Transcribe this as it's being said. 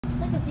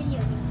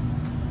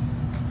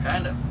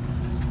Kind of.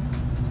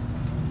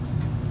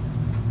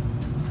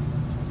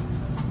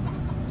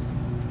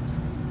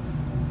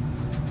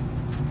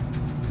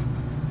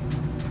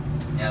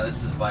 Yeah,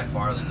 this is by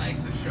far the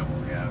nicest shovel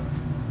we have.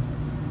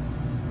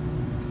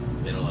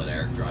 They don't let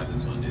Eric drive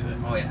this one, do they?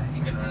 Oh yeah,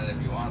 he can run it if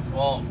he wants.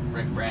 Well,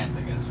 Rick Brandt,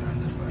 I guess,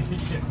 runs it, but...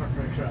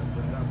 Rick runs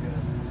it, okay.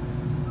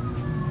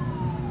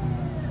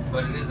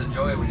 But it is a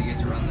joy when you get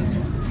to run this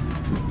one.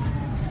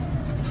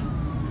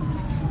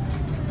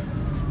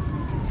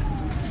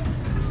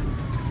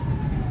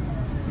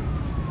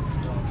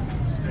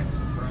 Sticks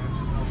and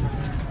branches over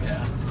there.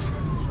 Yeah.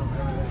 From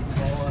everything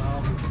falling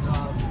off the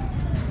top.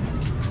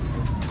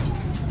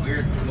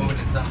 Weird moving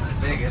in something this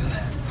big, isn't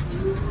it?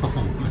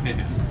 Oh, man.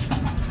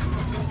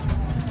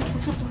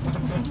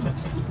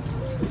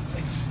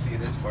 Let's see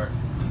this part.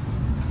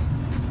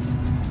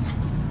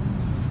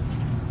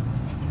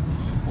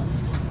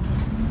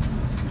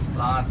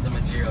 Lots of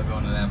material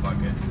going to that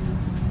bucket.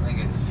 I think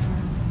it's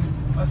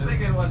I was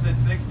thinking, was it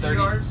 60 30,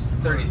 yards?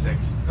 36.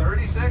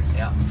 36?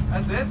 Yeah.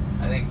 That's it?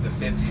 I think the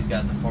 50's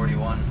got the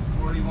 41.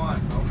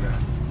 41, okay.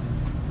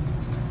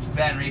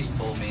 Van Reese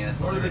told me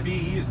that's What are only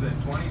the BEs then?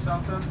 20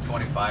 something?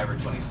 25 or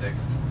 26,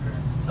 Okay.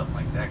 something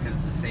like that,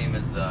 because it's the same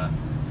as the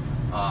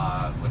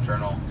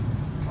Laternal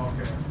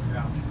Okay,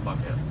 yeah.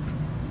 bucket.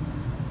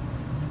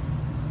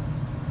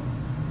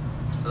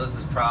 So this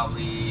is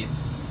probably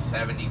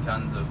 70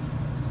 tons of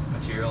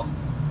material.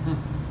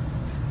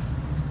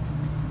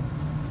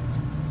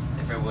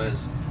 If it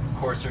was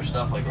coarser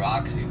stuff like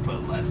rocks, you'd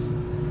put less.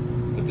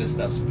 But this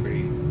stuff's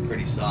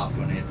pretty soft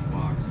when it hits the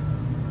box.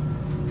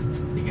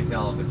 You can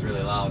tell if it's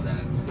really loud, then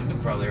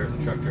it's probably hurt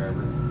the truck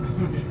driver.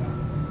 Yeah.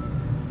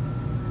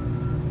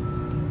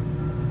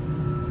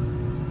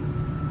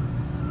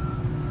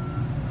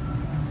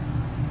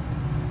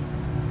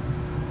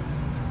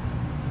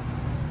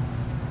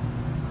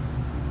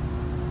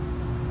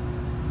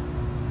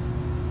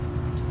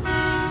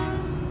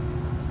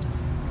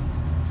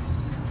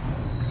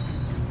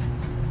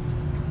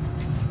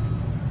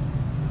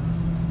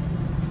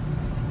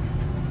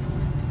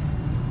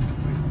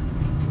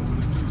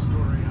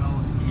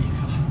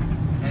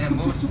 And it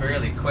moves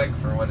fairly quick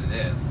for what it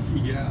is.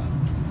 Yeah.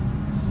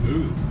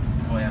 Smooth.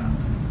 Oh yeah.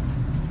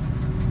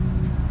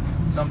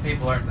 Some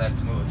people aren't that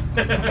smooth.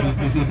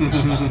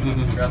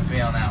 Trust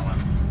me on that one.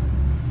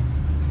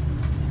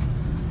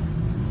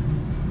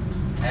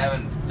 I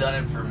haven't done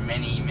it for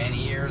many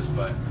years,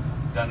 but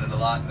done it a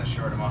lot in the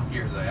short amount of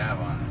years I have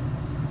on it.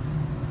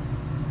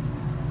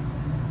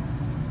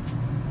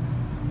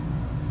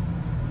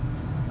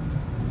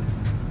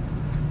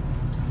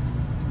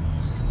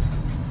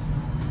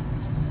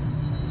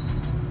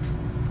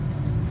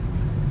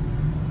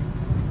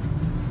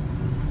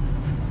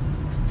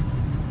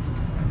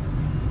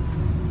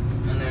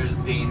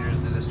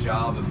 Dangers to this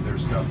job if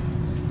there's stuff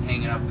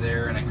hanging up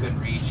there and I couldn't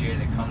reach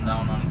it, it come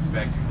down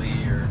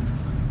unexpectedly or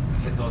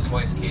hit those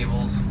hoist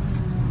cables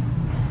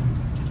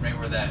right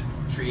where that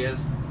tree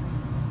is.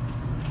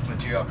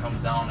 Material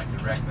comes down, it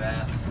could wreck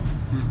that.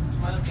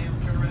 Smile, Cam.